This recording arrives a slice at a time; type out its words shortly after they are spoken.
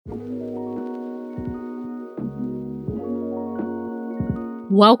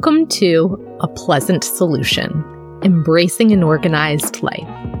Welcome to A Pleasant Solution, Embracing an Organized Life.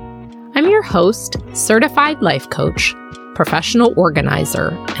 I'm your host, certified life coach, professional organizer,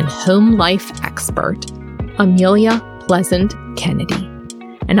 and home life expert, Amelia Pleasant Kennedy.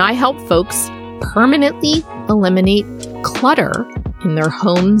 And I help folks permanently eliminate clutter in their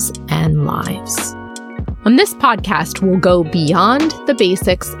homes and lives. On this podcast, we'll go beyond the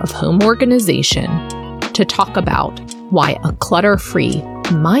basics of home organization to talk about why a clutter-free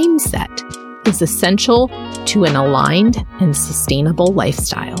mindset is essential to an aligned and sustainable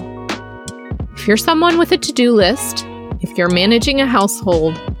lifestyle. If you're someone with a to-do list, if you're managing a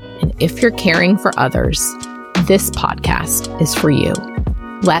household, and if you're caring for others, this podcast is for you.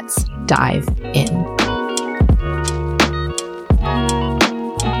 Let's dive in.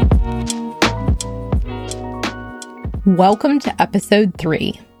 Welcome to episode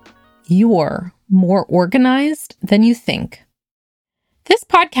 3. You're more organized than you think. This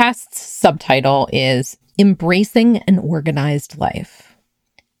podcast's subtitle is Embracing an Organized Life.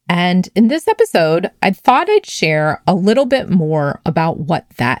 And in this episode, I thought I'd share a little bit more about what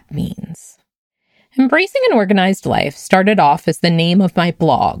that means. Embracing an Organized Life started off as the name of my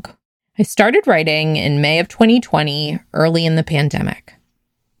blog. I started writing in May of 2020, early in the pandemic.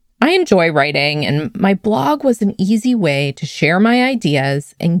 I enjoy writing, and my blog was an easy way to share my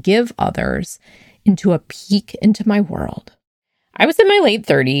ideas and give others into a peek into my world. I was in my late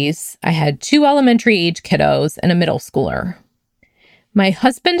 30s. I had 2 elementary-age kiddos and a middle schooler. My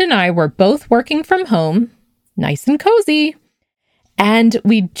husband and I were both working from home, nice and cozy, and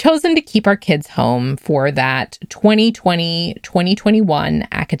we'd chosen to keep our kids home for that 2020-2021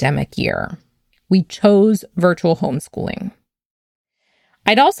 academic year. We chose virtual homeschooling.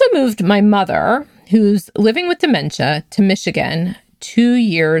 I'd also moved my mother, who's living with dementia, to Michigan 2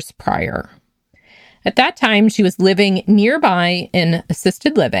 years prior. At that time, she was living nearby in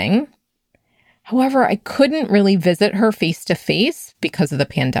assisted living. However, I couldn't really visit her face-to-face because of the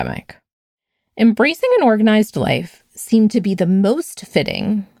pandemic. Embracing an organized life seemed to be the most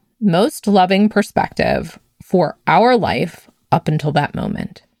fitting, most loving perspective for our life up until that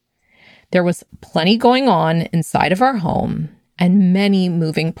moment. There was plenty going on inside of our home and many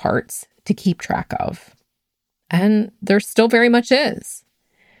moving parts to keep track of. And there still very much is.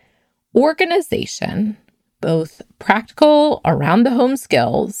 Organization, both practical around-the-home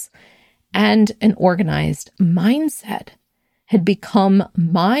skills and an organized mindset, had become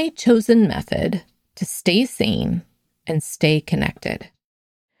my chosen method to stay sane and stay connected.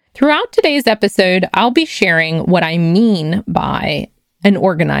 Throughout today's episode, I'll be sharing what I mean by an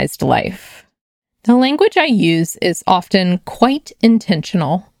organized life. The language I use is often quite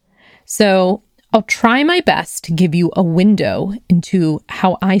intentional, so I'll try my best to give you a window into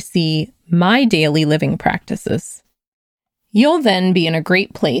how I see my daily living practices. You'll then be in a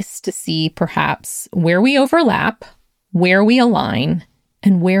great place to see perhaps where we overlap, where we align,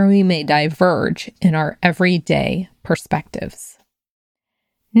 and where we may diverge in our everyday perspectives.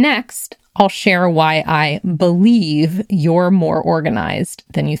 Next, I'll share why I believe you're more organized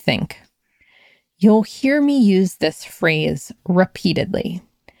than you think. You'll hear me use this phrase repeatedly,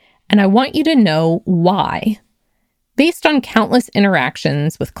 and I want you to know why. Based on countless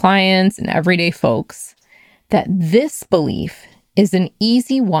interactions with clients and everyday folks, that this belief is an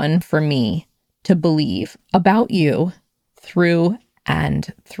easy one for me to believe about you through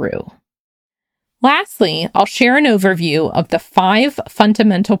and through. Lastly, I'll share an overview of the 5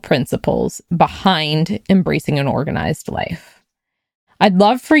 fundamental principles behind embracing an organized life. I'd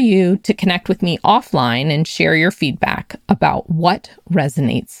love for you to connect with me offline and share your feedback about what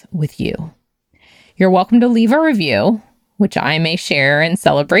resonates with you. You're welcome to leave a review, which I may share and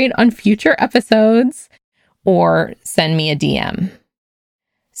celebrate on future episodes, or send me a DM.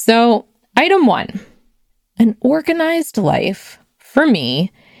 So, item 1, an organized life, for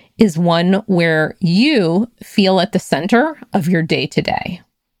me, is one where you feel at the center of your day-to-day.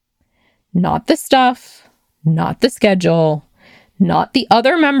 Not the stuff, not the schedule, not the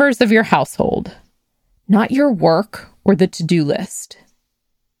other members of your household, not your work or the to-do list.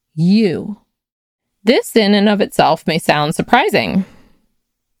 You. This in and of itself may sound surprising.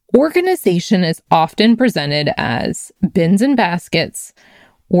 Organization is often presented as bins and baskets,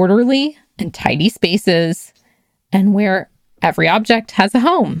 orderly and tidy spaces, and where every object has a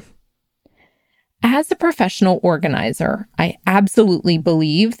home. As a professional organizer, I absolutely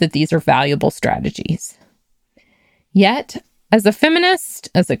believe that these are valuable strategies. Yet, as a feminist,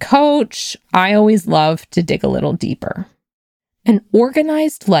 as a coach, I always love to dig a little deeper. An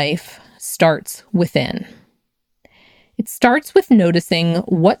organized life starts within. It starts with noticing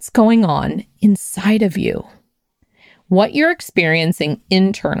what's going on inside of you. what you're experiencing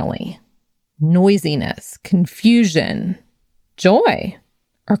internally, noisiness, confusion, joy,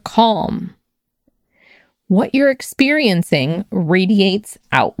 or calm. What you're experiencing radiates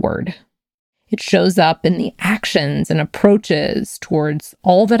outward. It shows up in the actions and approaches towards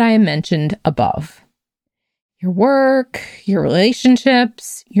all that I mentioned above. Your work, your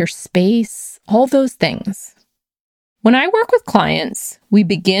relationships, your space, all those things. When I work with clients, we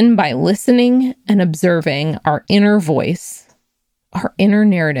begin by listening and observing our inner voice, our inner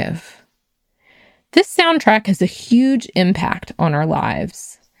narrative. This soundtrack has a huge impact on our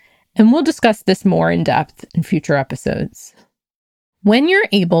lives, and we'll discuss this more in depth in future episodes. When you're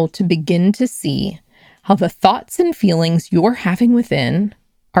able to begin to see how the thoughts and feelings you're having within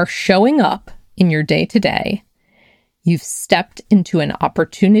are showing up in your day-to-day, you've stepped into an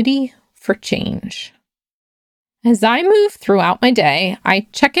opportunity for change. As I move throughout my day, I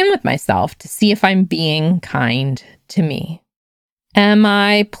check in with myself to see if I'm being kind to me. Am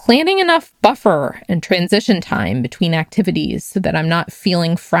I planning enough buffer and transition time between activities so that I'm not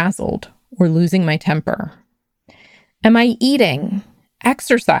feeling frazzled or losing my temper? Am I eating,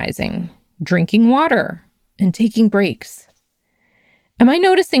 exercising, drinking water, and taking breaks? Am I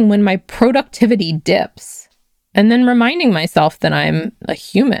noticing when my productivity dips and then reminding myself that I'm a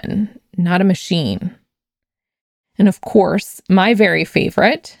human, not a machine? And of course, my very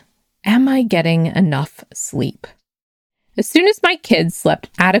favorite, am I getting enough sleep? As soon as my kids slept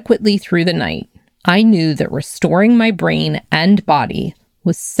adequately through the night, I knew that restoring my brain and body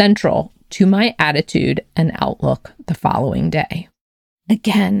was central to my attitude and outlook the following day.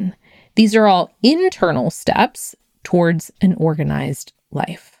 Again, these are all internal steps towards an organized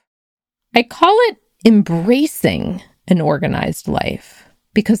life. I call it embracing an organized life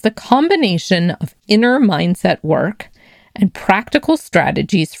because the combination of inner mindset work and practical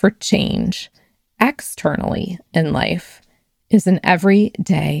strategies for change externally in life is an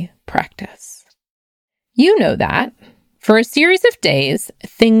everyday practice. You know that. For a series of days,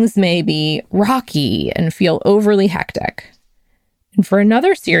 things may be rocky and feel overly hectic. And for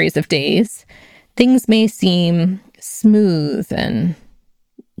another series of days, things may seem smooth and,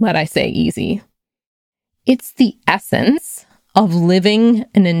 let I say, easy. It's the essence of living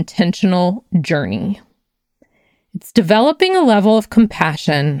an intentional journey. It's developing a level of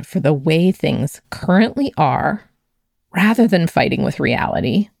compassion for the way things currently are, rather than fighting with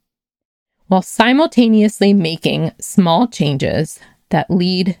reality, while simultaneously making small changes that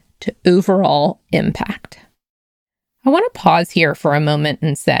lead to overall impact. I want to pause here for a moment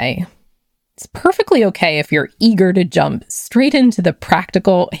and say, it's perfectly okay if you're eager to jump straight into the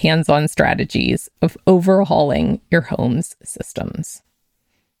practical hands-on strategies of overhauling your home's systems.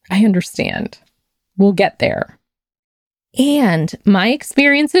 I understand. We'll get there. And my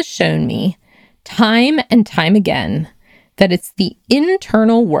experience has shown me time and time again that it's the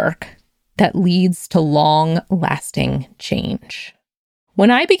internal work that leads to long-lasting change. When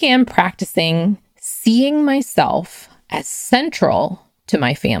I began practicing seeing myself as central to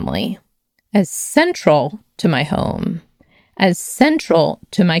my family, as central to my home, as central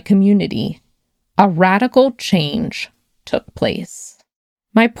to my community, a radical change took place.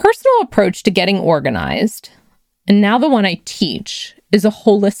 My personal approach to getting organized, and now the one I teach, is a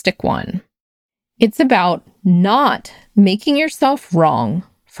holistic one. It's about not making yourself wrong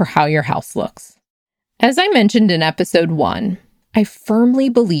for how your house looks. As I mentioned in episode 1, I firmly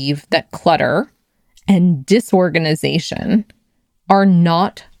believe that clutter and disorganization are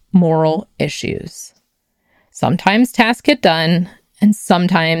not moral issues. Sometimes tasks get done, and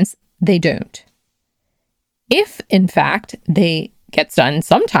sometimes they don't. If, in fact, they get done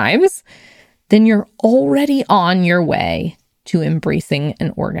sometimes, then you're already on your way to embracing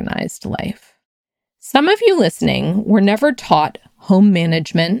an organized life. Some of you listening were never taught home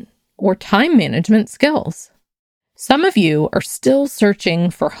management or time management skills. Some of you are still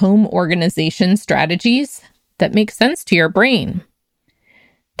searching for home organization strategies that make sense to your brain.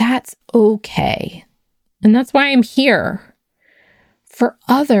 That's okay. And that's why I'm here. For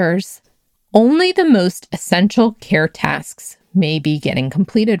others, only the most essential care tasks may be getting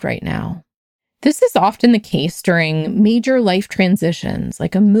completed right now. This is often the case during major life transitions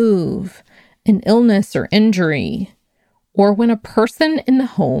like a move, an illness or injury, or when a person in the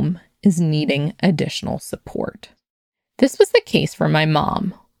home is needing additional support. This was the case for my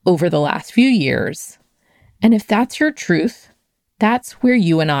mom over the last few years. And if that's your truth, that's where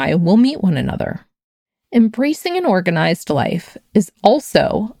you and I will meet one another. Embracing an organized life is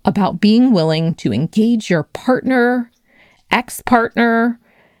also about being willing to engage your partner, ex-partner,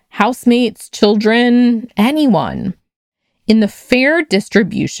 housemates, children, anyone in the fair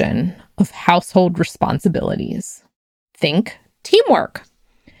distribution of household responsibilities. Think teamwork.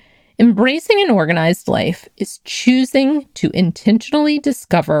 Embracing an organized life is choosing to intentionally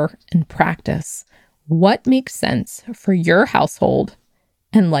discover and practice what makes sense for your household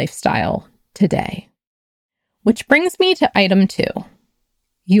and lifestyle today. Which brings me to item 2.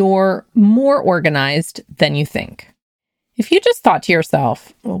 You're more organized than you think. If you just thought to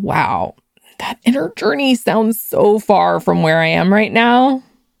yourself, wow, that inner journey sounds so far from where I am right now,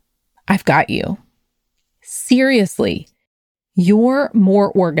 I've got you. Seriously, you're more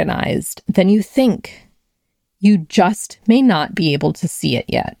organized than you think. You just may not be able to see it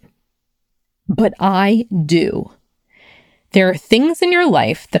yet. But I do. There are things in your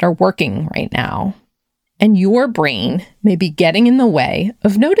life that are working right now, and your brain may be getting in the way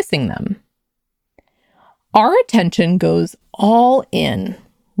of noticing them. Our attention goes all in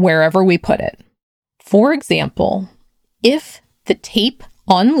wherever we put it. For example, if the tape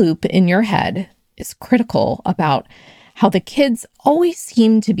on loop in your head is critical about how the kids always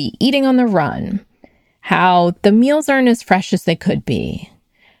seem to be eating on the run, how the meals aren't as fresh as they could be,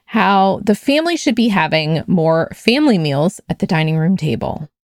 how the family should be having more family meals at the dining room table,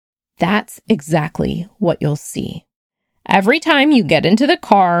 that's exactly what you'll see. Every time you get into the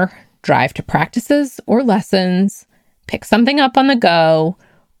car, drive to practices or lessons, pick something up on the go,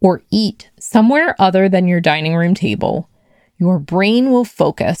 or eat somewhere other than your dining room table, your brain will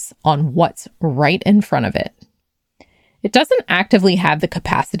focus on what's right in front of it. It doesn't actively have the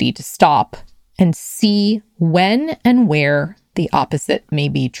capacity to stop and see when and where the opposite may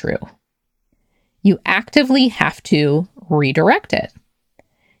be true. You actively have to redirect it.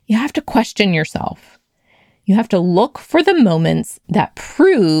 You have to question yourself. You have to look for the moments that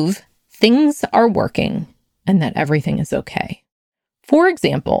prove things are working and that everything is okay. For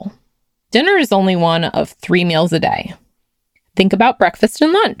example, dinner is only one of 3 meals a day. Think about breakfast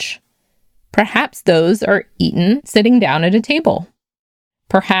and lunch. Perhaps those are eaten sitting down at a table.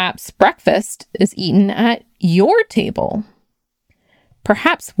 Perhaps breakfast is eaten at your table.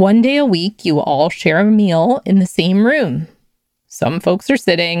 Perhaps one day a week you all share a meal in the same room. Some folks are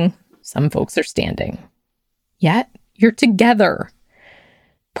sitting, some folks are standing. Yet you're together.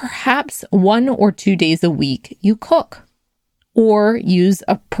 Perhaps 1 or 2 days a week you cook, or use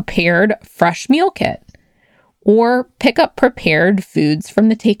a prepared fresh meal kit, or pick up prepared foods from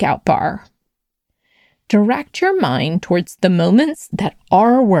the takeout bar. Direct your mind towards the moments that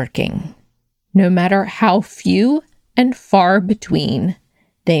are working, no matter how few and far between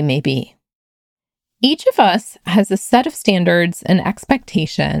they may be. Each of us has a set of standards and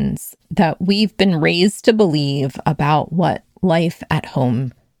expectations that we've been raised to believe about what life at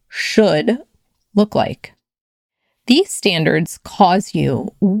home should look like. These standards cause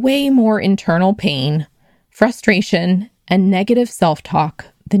you way more internal pain, frustration, and negative self-talk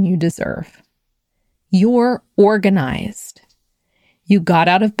than you deserve. You're organized. You got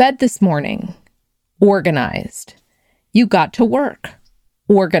out of bed this morning. Organized. You got to work.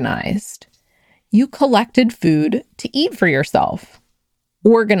 Organized. You collected food to eat for yourself.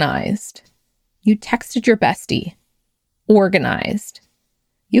 Organized. You texted your bestie. Organized.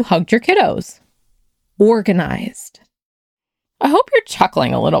 You hugged your kiddos. Organized. I hope you're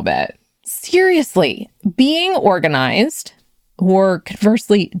chuckling a little bit. Seriously, being organized, or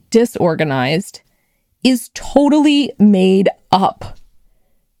conversely disorganized, is totally made up.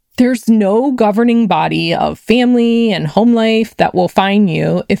 There's no governing body of family and home life that will fine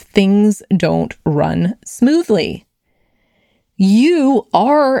you if things don't run smoothly. You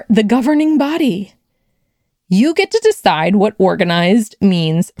are the governing body. You get to decide what organized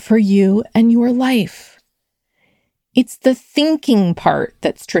means for you and your life. It's the thinking part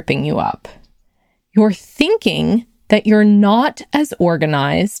that's tripping you up. You're thinking that you're not as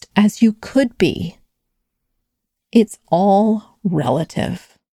organized as you could be. It's all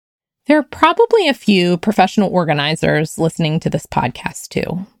relative. There are probably a few professional organizers listening to this podcast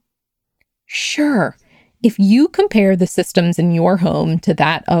too. Sure, if you compare the systems in your home to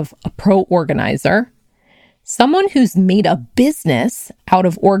that of a pro organizer, someone who's made a business out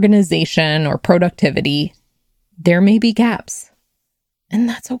of organization or productivity, there may be gaps. And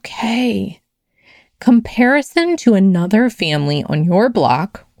that's okay. Comparison to another family on your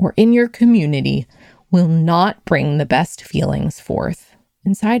block or in your community will not bring the best feelings forth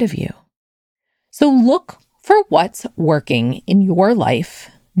inside of you. So look for what's working in your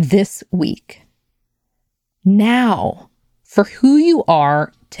life this week. Now, for who you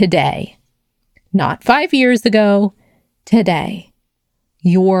are today, not 5 years ago, today.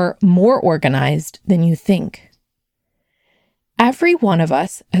 You're more organized than you think. Every one of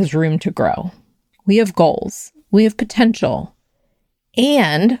us has room to grow. We have goals, we have potential,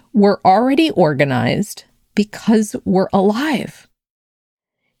 and we're already organized because we're alive.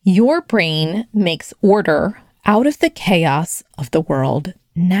 Your brain makes order out of the chaos of the world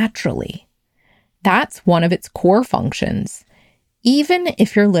naturally. That's one of its core functions, even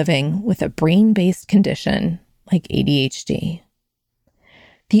if you're living with a brain-based condition like ADHD.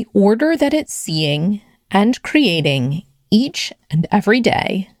 The order that it's seeing and creating each and every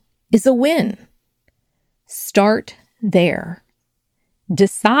day is a win. Start there.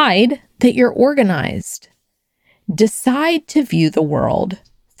 Decide that you're organized. Decide to view the world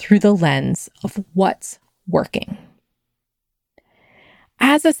through the lens of what's working.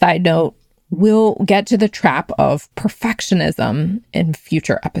 As a side note, we'll get to the trap of perfectionism in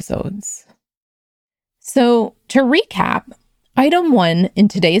future episodes. So, to recap, item 1 in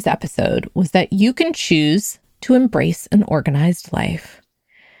today's episode was that you can choose to embrace an organized life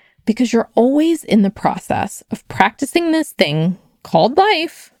because you're always in the process of practicing this thing called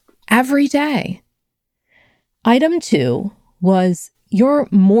life every day. Item 2 was you're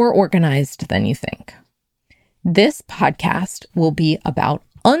more organized than you think. This podcast will be about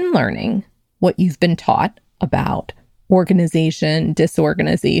unlearning what you've been taught about organization,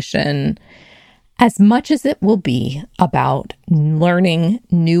 disorganization, as much as it will be about learning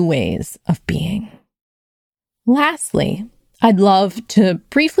new ways of being. Lastly, I'd love to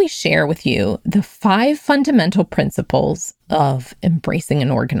briefly share with you the 5 fundamental principles of embracing an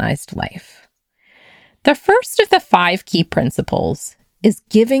organized life. The first of the 5 key principles is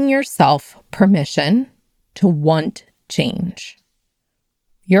giving yourself permission to want change.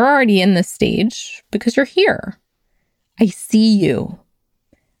 You're already in this stage because you're here. I see you.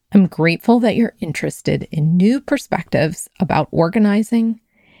 I'm grateful that you're interested in new perspectives about organizing,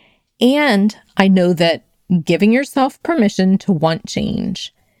 and I know that giving yourself permission to want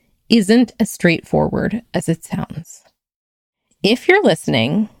change isn't as straightforward as it sounds. If you're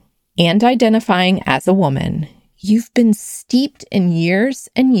listening and identifying as a woman, you've been steeped in years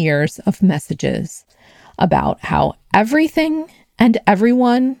and years of messages about how everything and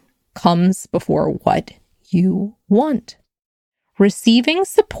everyone comes before what you want. Receiving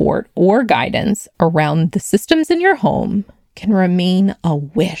support or guidance around the systems in your home can remain a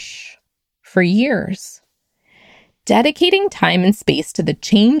wish for years. Dedicating time and space to the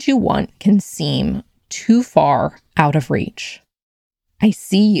change you want can seem too far out of reach. I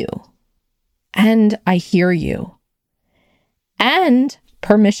see you, and I hear you. And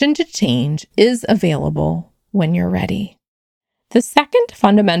permission to change is available when you're ready. The second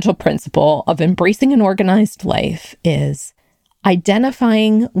fundamental principle of embracing an organized life is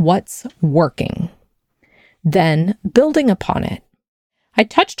identifying what's working, then building upon it. I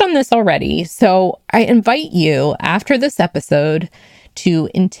touched on this already, so I invite you after this episode to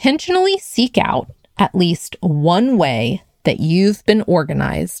intentionally seek out at least one way that you've been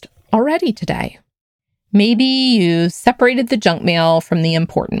organized already today. Maybe you separated the junk mail from the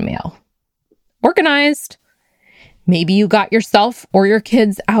important mail. Organized. Maybe you got yourself or your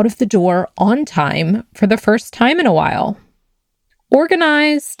kids out of the door on time for the first time in a while.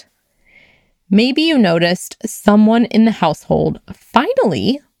 Organized. Maybe you noticed someone in the household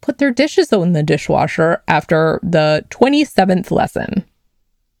finally put their dishes in the dishwasher after the 27th lesson.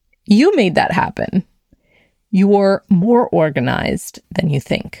 You made that happen. You're more organized than you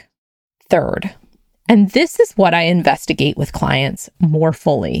think. Third, and this is what I investigate with clients more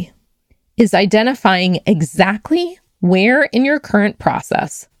fully, is identifying exactly where in your current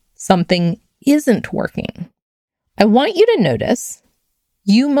process something isn't working. I want you to notice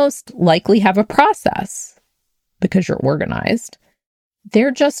you most likely have a process because you're organized.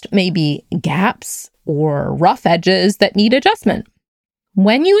 There just may be gaps or rough edges that need adjustment.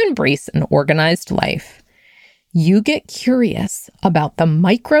 When you embrace an organized life, you get curious about the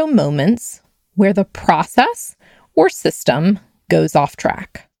micro moments where the process or system goes off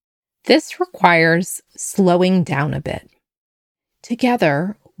track. This requires slowing down a bit.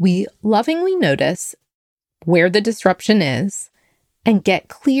 Together, we lovingly notice where the disruption is and get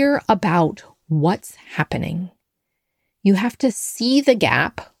clear about what's happening. You have to see the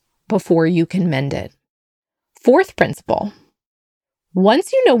gap before you can mend it. Fourth principle.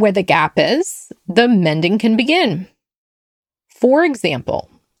 Once you know where the gap is, the mending can begin. For example,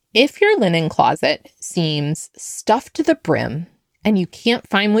 if your linen closet seems stuffed to the brim and you can't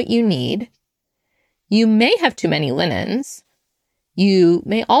find what you need, you may have too many linens. You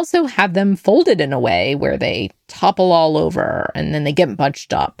may also have them folded in a way where they topple all over and then they get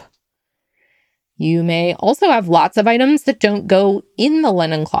bunched up. You may also have lots of items that don't go in the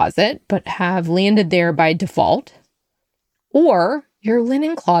linen closet but have landed there by default. Or your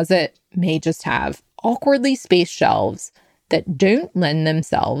linen closet may just have awkwardly spaced shelves that don't lend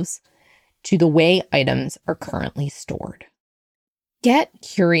themselves to the way items are currently stored. Get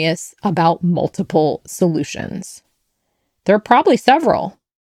curious about multiple solutions. There are probably several.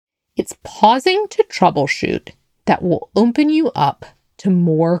 It's pausing to troubleshoot that will open you up to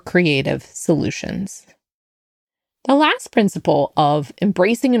more creative solutions. The last principle of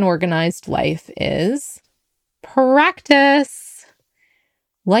embracing an organized life is practice.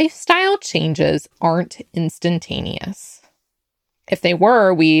 Lifestyle changes aren't instantaneous. If they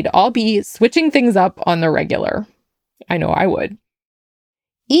were, we'd all be switching things up on the regular. I know I would.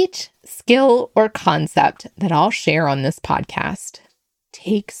 Each skill or concept that I'll share on this podcast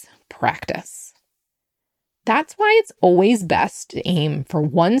takes practice. That's why it's always best to aim for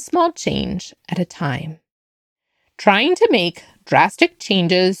one small change at a time. Trying to make drastic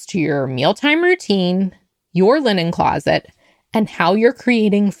changes to your mealtime routine, your linen closet, and how you're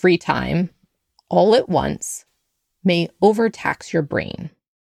creating free time all at once may overtax your brain.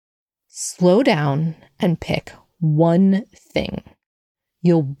 Slow down and pick one thing.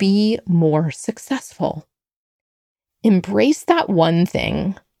 You'll be more successful. Embrace that one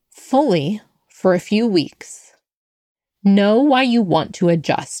thing fully for a few weeks. Know why you want to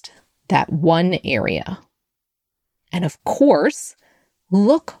adjust that one area. And of course,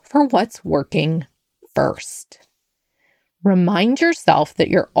 look for what's working first. Remind yourself that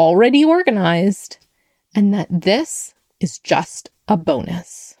you're already organized and that this is just a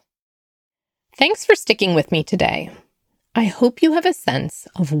bonus. Thanks for sticking with me today. I hope you have a sense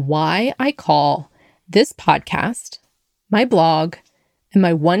of why I call this podcast, my blog, and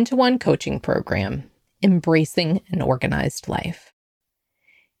my one-to-one coaching program Embracing an Organized Life.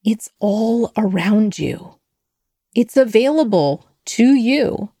 It's all around you. It's available to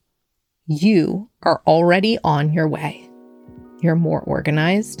you. You are already on your way. You're more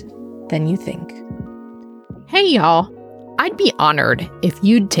organized than you think. Hey, y'all. I'd be honored if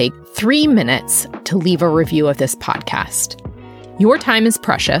you'd take 3 minutes to leave a review of this podcast. Your time is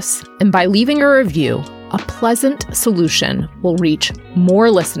precious, and by leaving a review, a pleasant solution will reach more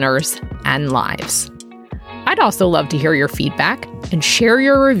listeners and lives. I'd also love to hear your feedback and share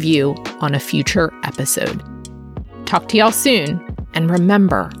your review on a future episode. Talk to y'all soon, and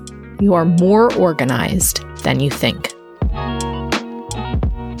remember, you are more organized than you think.